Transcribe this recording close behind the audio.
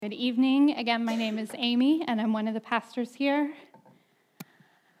Good evening. Again, my name is Amy, and I'm one of the pastors here.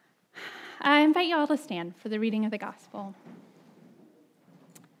 I invite you all to stand for the reading of the gospel.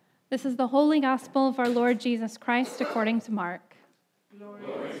 This is the Holy Gospel of our Lord Jesus Christ according to Mark. Glory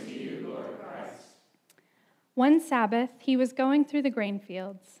to you, Lord Christ. One Sabbath, he was going through the grain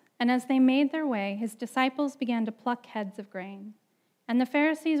fields, and as they made their way, his disciples began to pluck heads of grain. And the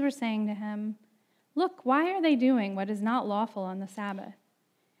Pharisees were saying to him, "Look, why are they doing what is not lawful on the Sabbath?"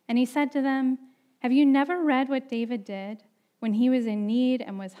 And he said to them, "Have you never read what David did when he was in need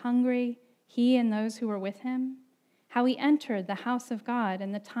and was hungry, he and those who were with him? How he entered the house of God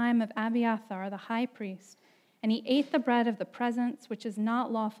in the time of Abiathar the high priest, and he ate the bread of the presence, which is not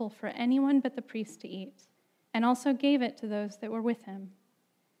lawful for anyone but the priest to eat, and also gave it to those that were with him.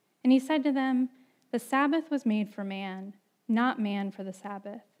 And he said to them, the Sabbath was made for man, not man for the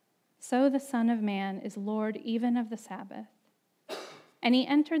Sabbath. So the Son of Man is Lord even of the Sabbath." And he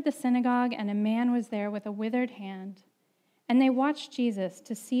entered the synagogue, and a man was there with a withered hand. And they watched Jesus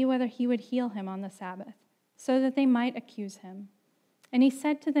to see whether he would heal him on the Sabbath, so that they might accuse him. And he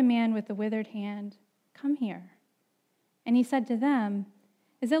said to the man with the withered hand, "Come here." And he said to them,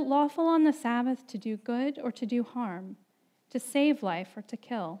 "Is it lawful on the Sabbath to do good or to do harm, to save life or to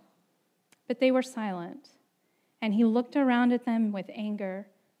kill?" But they were silent. And he looked around at them with anger,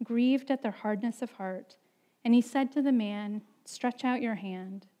 grieved at their hardness of heart. And he said to the man, "Stretch out your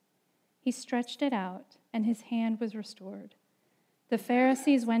hand." He stretched it out, and his hand was restored. The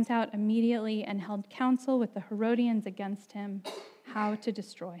Pharisees went out immediately and held counsel with the Herodians against him, how to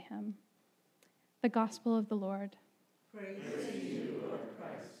destroy him. The Gospel of the Lord. Praise to you, Lord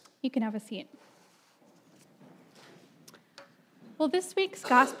Christ. You can have a seat. Well, this week's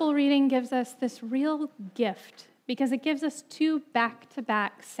Gospel reading gives us this real gift because it gives us two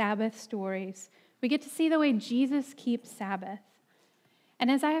back-to-back Sabbath stories. We get to see the way Jesus keeps Sabbath. And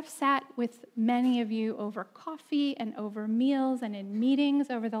as I have sat with many of you over coffee and over meals and in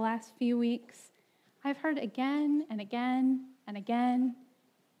meetings over the last few weeks, I've heard again and again and again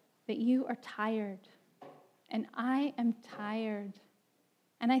that you are tired. And I am tired.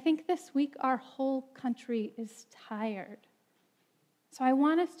 And I think this week our whole country is tired. So I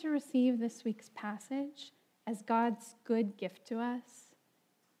want us to receive this week's passage as God's good gift to us,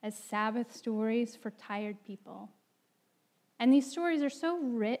 as Sabbath stories for tired people. And these stories are so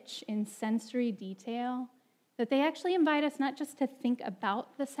rich in sensory detail that they actually invite us not just to think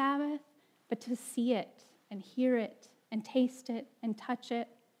about the Sabbath, but to see it and hear it and taste it and touch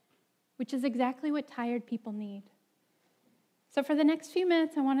it, which is exactly what tired people need. So for the next few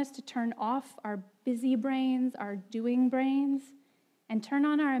minutes, I want us to turn off our busy brains, our doing brains, and turn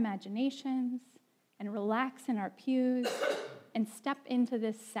on our imaginations and relax in our pews and step into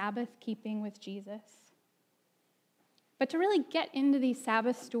this Sabbath keeping with Jesus. But to really get into these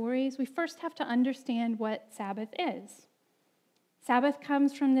Sabbath stories, we first have to understand what Sabbath is. Sabbath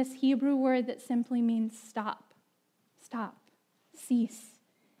comes from this Hebrew word that simply means stop, cease.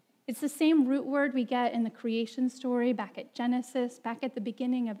 It's the same root word we get in the creation story back at Genesis, back at the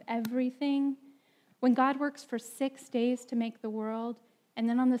beginning of everything, when God works for 6 days to make the world, and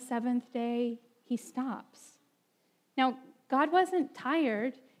then on the seventh day, he stops. Now, God wasn't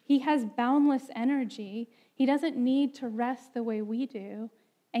tired. He has boundless energy. He doesn't need to rest the way we do.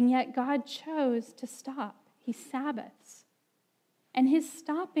 And yet God chose to stop. He Sabbaths. And his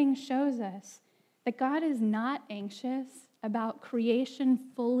stopping shows us that God is not anxious about creation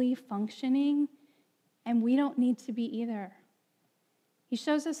fully functioning, and we don't need to be either. He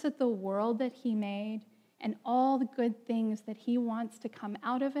shows us that the world that he made and all the good things that he wants to come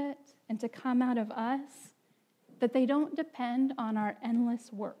out of it and to come out of us, that they don't depend on our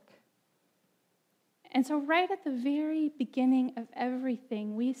endless work. And so right at the very beginning of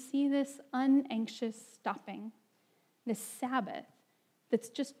everything, we see this unanxious stopping, this Sabbath that's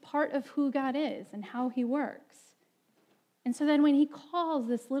just part of who God is and how he works. And so then when he calls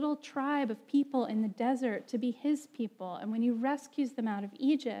this little tribe of people in the desert to be his people, and when he rescues them out of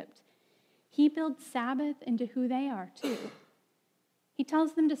Egypt, he builds Sabbath into who they are too. He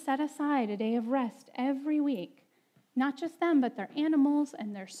tells them to set aside a day of rest every week. Not just them, but their animals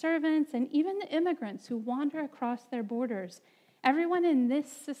and their servants and even the immigrants who wander across their borders. Everyone in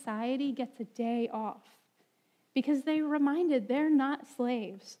this society gets a day off because they reminded they're not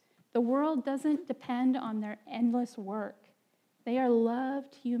slaves. The world doesn't depend on their endless work. They are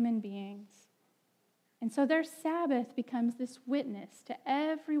loved human beings. And so their Sabbath becomes this witness to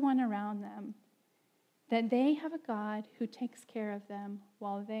everyone around them that they have a God who takes care of them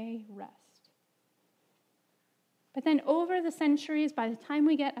while they rest. But then over the centuries, by the time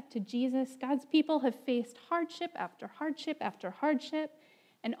we get up to Jesus, God's people have faced hardship after hardship after hardship,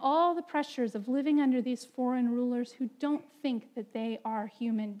 and all the pressures of living under these foreign rulers who don't think that they are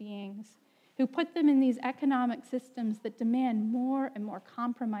human beings, who put them in these economic systems that demand more and more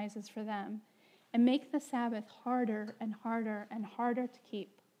compromises for them and make the Sabbath harder and harder and harder to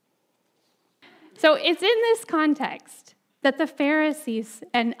keep. So it's in this context that the Pharisees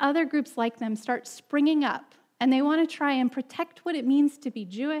and other groups like them start springing up, and they want to try and protect what it means to be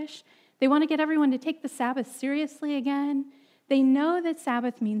Jewish. They want to get everyone to take the Sabbath seriously again. They know that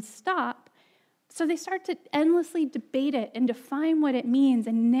Sabbath means stop, so they start to endlessly debate it and define what it means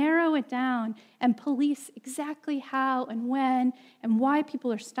and narrow it down and police exactly how and when and why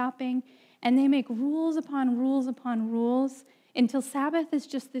people are stopping. And they make rules upon rules upon rules until Sabbath is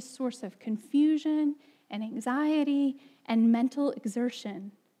just this source of confusion and anxiety and mental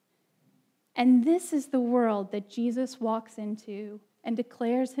exertion. And this is the world that Jesus walks into and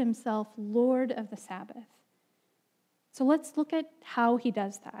declares himself Lord of the Sabbath. So let's look at how he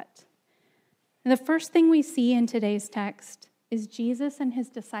does that. And the first thing we see in today's text is Jesus and his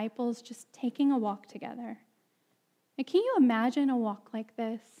disciples just taking a walk together. Now, can you imagine a walk like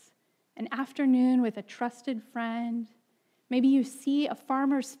this? An afternoon with a trusted friend. Maybe you see a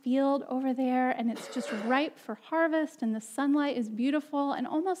farmer's field over there and it's just ripe for harvest and the sunlight is beautiful, and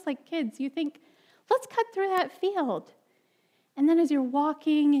almost like kids, you think, let's cut through that field. And then as you're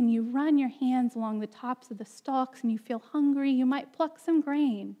walking and you run your hands along the tops of the stalks and you feel hungry, you might pluck some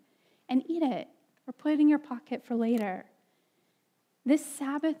grain and eat it or put it in your pocket for later. This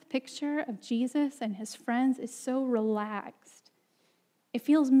Sabbath picture of Jesus and his friends is so relaxed. It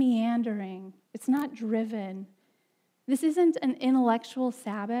feels meandering. It's not driven. This isn't an intellectual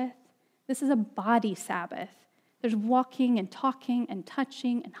Sabbath. This is a body Sabbath. There's walking and talking and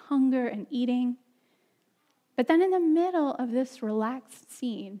touching and hunger and eating. But then in the middle of this relaxed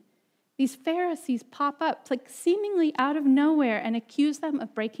scene, these Pharisees pop up, like seemingly out of nowhere, and accuse them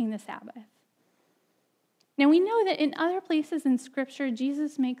of breaking the Sabbath. Now we know that in other places in Scripture,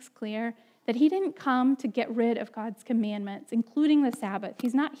 Jesus makes clear that he didn't come to get rid of God's commandments, including the Sabbath.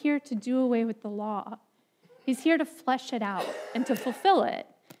 He's not here to do away with the law. He's here to flesh it out and to fulfill it.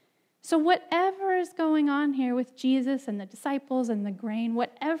 So whatever is going on here with Jesus and the disciples and the grain,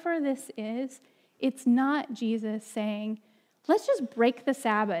 whatever this is, it's not Jesus saying, let's just break the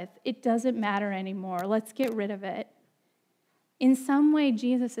Sabbath. It doesn't matter anymore. Let's get rid of it. In some way,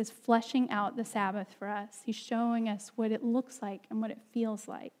 Jesus is fleshing out the Sabbath for us. He's showing us what it looks like and what it feels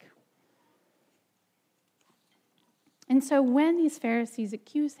like. And so when these Pharisees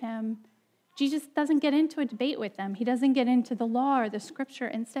accuse him, Jesus doesn't get into a debate with them. He doesn't get into the law or the Scripture.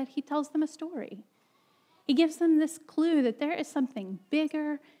 Instead, he tells them a story. He gives them this clue that there is something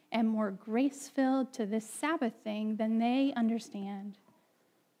bigger and more grace-filled to this Sabbath thing than they understand.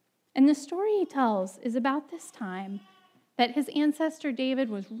 And the story he tells is about this time that his ancestor David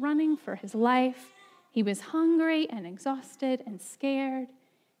was running for his life. He was hungry and exhausted and scared,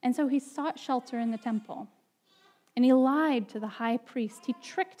 and so he sought shelter in the temple. And he lied to the high priest. He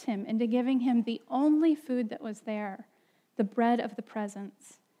tricked him into giving him the only food that was there, the bread of the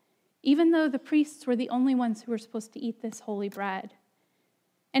presence, even though the priests were the only ones who were supposed to eat this holy bread.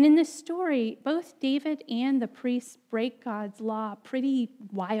 And in this story, both David and the priests break God's law pretty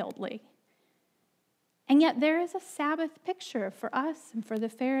wildly. And yet there is a Sabbath picture for us and for the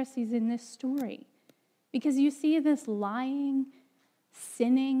Pharisees in this story, because you see this lying,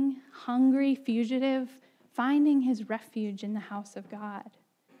 sinning, hungry fugitive finding his refuge in the house of God.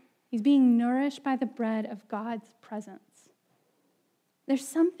 He's being nourished by the bread of God's presence. There's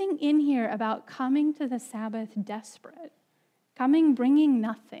something in here about coming to the Sabbath desperate, coming bringing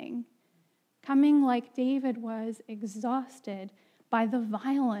nothing, coming like David was exhausted by the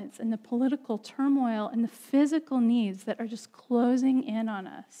violence and the political turmoil and the physical needs that are just closing in on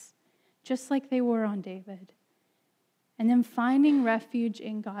us, just like they were on David. And then finding refuge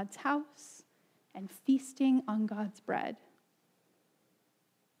in God's house and feasting on God's bread.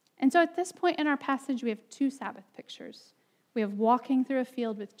 And so at this point in our passage, we have two Sabbath pictures. We have walking through a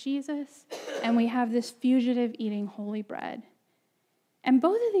field with Jesus, and we have this fugitive eating holy bread. And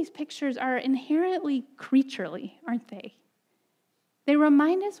both of these pictures are inherently creaturely, aren't they? They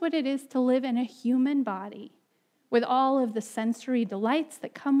remind us what it is to live in a human body with all of the sensory delights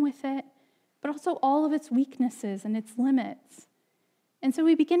that come with it, but also all of its weaknesses and its limits. And so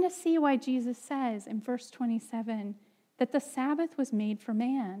we begin to see why Jesus says in verse 27 that the Sabbath was made for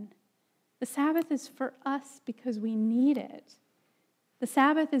man. The Sabbath is for us because we need it. The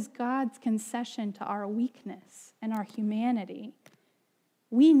Sabbath is God's concession to our weakness and our humanity.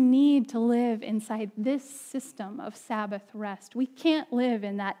 We need to live inside this system of Sabbath rest. We can't live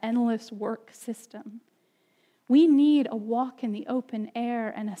in that endless work system. We need a walk in the open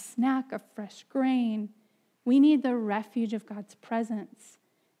air and a snack of fresh grain. We need the refuge of God's presence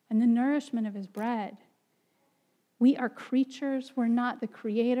and the nourishment of his bread. We are creatures, we're not the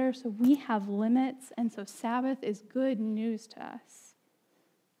creator, so we have limits, and so Sabbath is good news to us.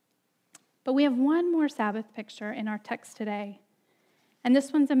 But we have one more Sabbath picture in our text today, and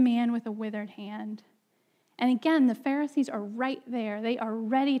this one's a man with a withered hand. And again, the Pharisees are right there. They are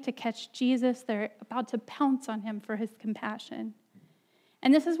ready to catch Jesus. They're about to pounce on him for his compassion.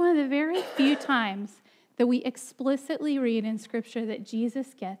 And this is one of the very few times that we explicitly read in Scripture that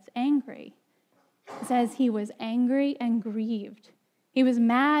Jesus gets angry. It says he was angry and grieved. He was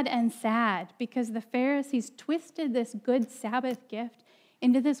mad and sad because the Pharisees twisted this good Sabbath gift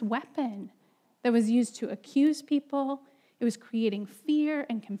into this weapon that was used to accuse people. It was creating fear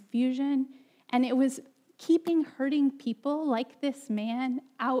and confusion, and it was keeping hurting people like this man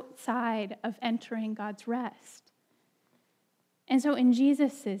outside of entering God's rest. And so in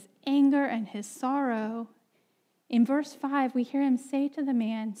Jesus' anger and his sorrow, in verse 5, we hear him say to the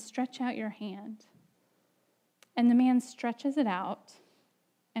man, "Stretch out your hand." And the man stretches it out,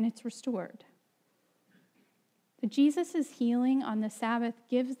 and it's restored. So Jesus' healing on the Sabbath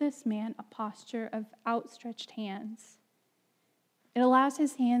gives this man a posture of outstretched hands. It allows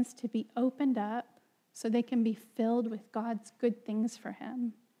his hands to be opened up so they can be filled with God's good things for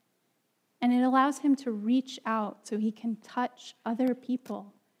him. And it allows him to reach out so he can touch other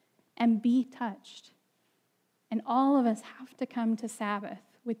people and be touched. And all of us have to come to Sabbath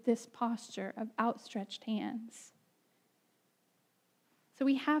with this posture of outstretched hands. So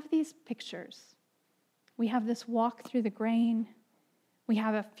we have these pictures. We have this walk through the grain. We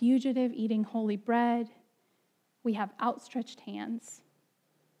have a fugitive eating holy bread. We have outstretched hands.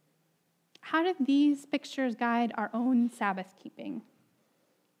 How do these pictures guide our own Sabbath keeping?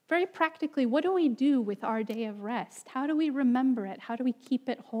 Very practically, what do we do with our day of rest? How do we remember it? How do we keep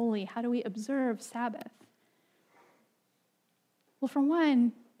it holy? How do we observe Sabbath? Well, for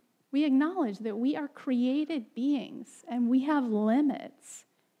one, we acknowledge that we are created beings and we have limits.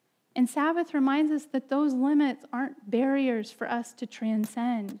 And Sabbath reminds us that those limits aren't barriers for us to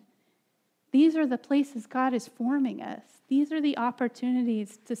transcend. These are the places God is forming us. These are the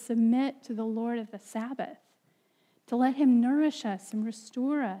opportunities to submit to the Lord of the Sabbath, to let him nourish us and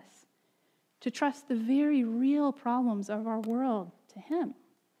restore us, to trust the very real problems of our world to him.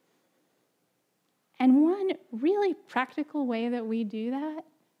 And one really practical way that we do that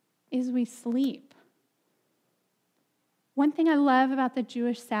is we sleep. One thing I love about the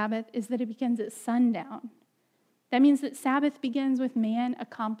Jewish Sabbath is that it begins at sundown. That means that Sabbath begins with man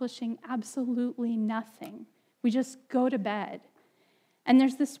accomplishing absolutely nothing. We just go to bed. And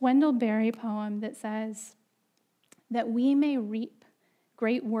there's this Wendell Berry poem that says that we may reap,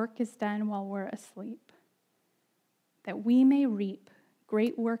 great work is done while we're asleep. That we may reap,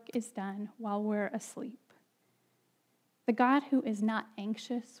 great work is done while we're asleep. The God who is not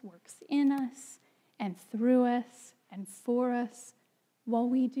anxious works in us and through us and for us while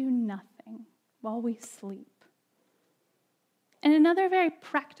we do nothing, while we sleep. And another very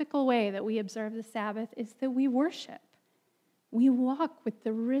practical way that we observe the Sabbath is that we worship. We walk with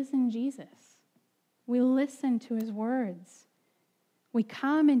the risen Jesus. We listen to his words. We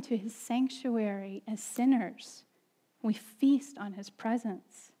come into his sanctuary as sinners. We feast on his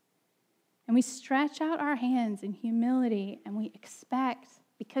presence. And we stretch out our hands in humility and we expect,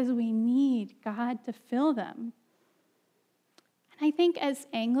 because we need God to fill them. And I think as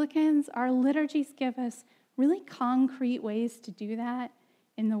Anglicans, our liturgies give us really concrete ways to do that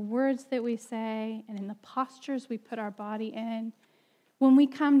in the words that we say and in the postures we put our body in when we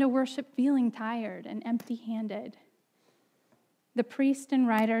come to worship feeling tired and empty-handed. The priest and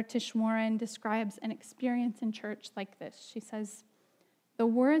writer Tish Warren describes an experience in church like this. She says, "The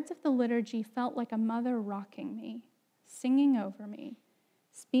words of the liturgy felt like a mother rocking me, singing over me,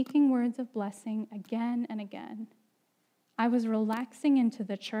 speaking words of blessing again and again. I was relaxing into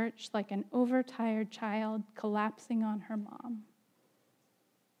the church like an overtired child collapsing on her mom."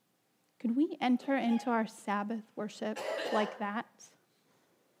 Could we enter into our Sabbath worship like that?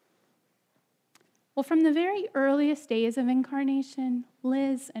 Well, from the very earliest days of incarnation,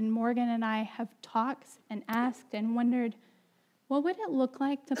 Liz and Morgan and I have talked and asked and wondered, what would it look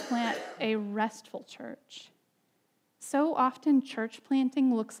like to plant a restful church? So often church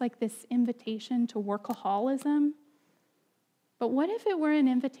planting looks like this invitation to workaholism. But what if it were an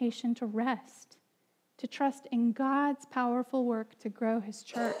invitation to rest, to trust in God's powerful work to grow his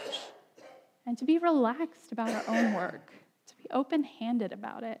church, and to be relaxed about our own work, to be open-handed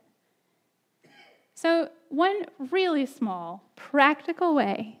about it? So one really small, practical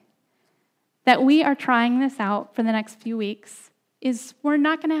way that we are trying this out for the next few weeks is we're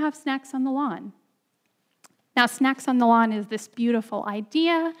not going to have snacks on the lawn. Now, snacks on the lawn is this beautiful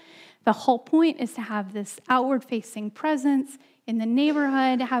idea. The whole point is to have this outward-facing presence in the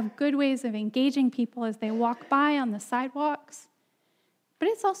neighborhood, to have good ways of engaging people as they walk by on the sidewalks. But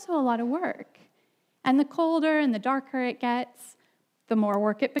it's also a lot of work. And the colder and the darker it gets, the more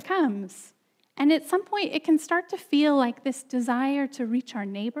work it becomes. And at some point, it can start to feel like this desire to reach our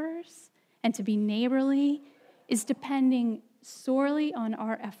neighbors and to be neighborly is depending sorely on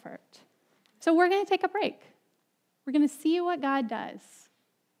our effort. So we're going to take a break. We're going to see what God does.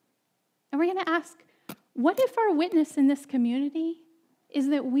 And we're going to ask, what if our witness in this community is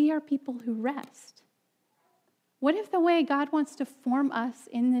that we are people who rest? What if the way God wants to form us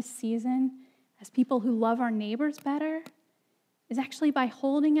in this season as people who love our neighbors better is actually by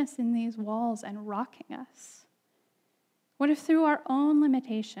holding us in these walls and rocking us? What if through our own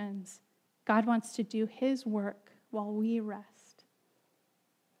limitations, God wants to do his work while we rest?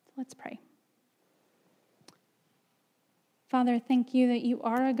 Let's pray. Father, thank you that you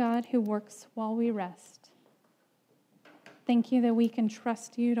are a God who works while we rest. Thank you that we can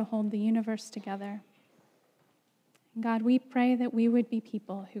trust you to hold the universe together. God, we pray that we would be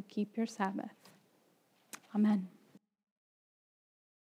people who keep your Sabbath. Amen.